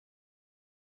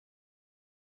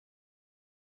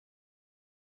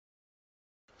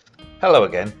Hello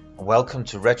again and welcome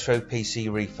to Retro PC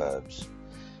Refurbs.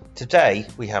 Today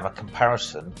we have a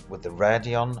comparison with the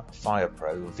Radeon Fire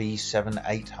Pro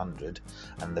V7800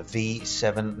 and the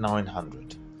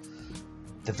V7900.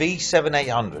 The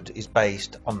V7800 is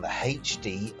based on the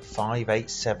HD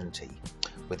 5870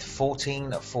 with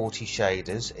 1440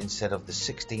 shaders instead of the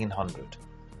 1600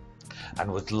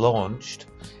 and was launched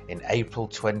in April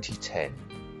 2010.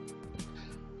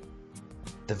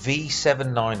 The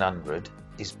V7900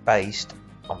 is based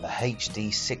on the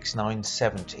HD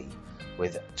 6970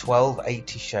 with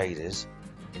 1280 shaders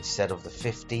instead of the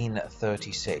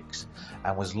 1536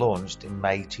 and was launched in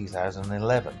May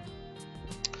 2011.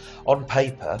 On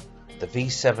paper, the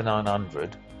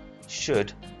V7900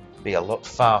 should be a lot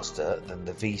faster than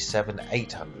the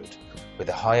V7800 with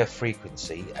a higher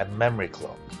frequency and memory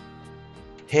clock.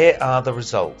 Here are the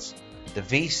results. The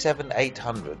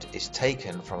V7800 is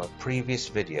taken from a previous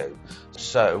video,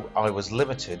 so I was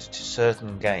limited to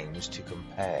certain games to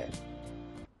compare.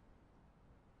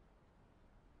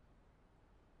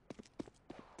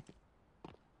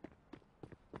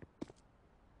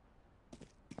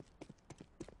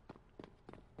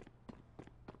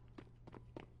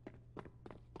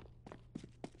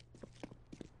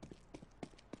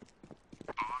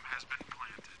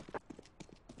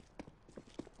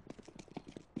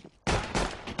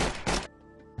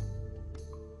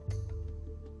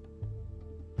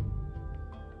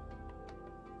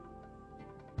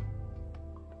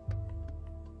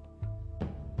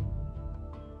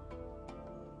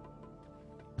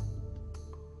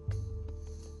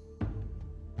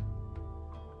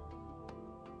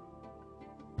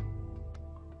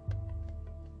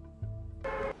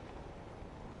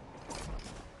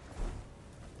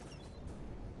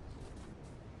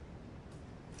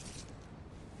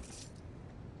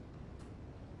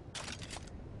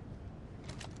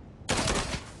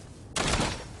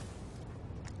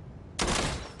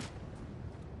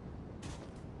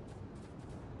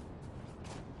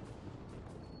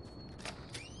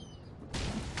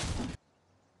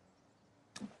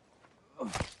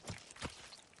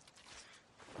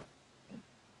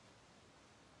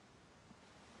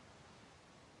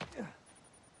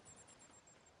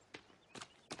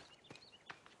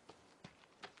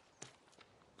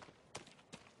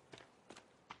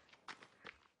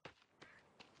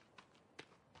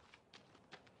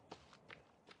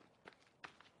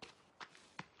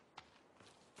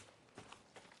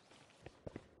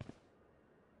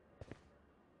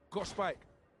 Got spike.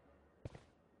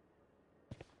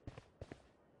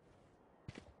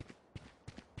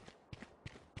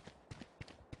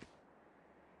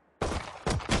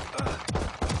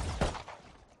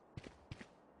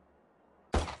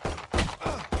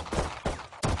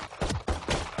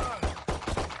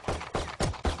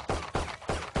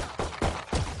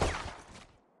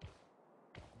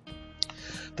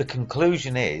 The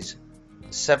conclusion is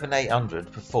the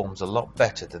 7800 performs a lot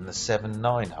better than the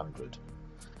 7900.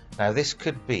 Now this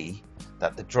could be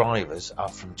that the drivers are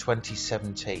from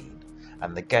 2017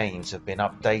 and the games have been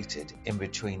updated in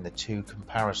between the two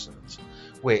comparisons,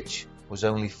 which was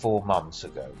only 4 months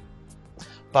ago.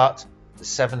 But the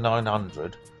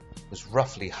 7900 was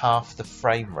roughly half the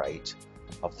frame rate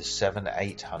of the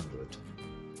 7800.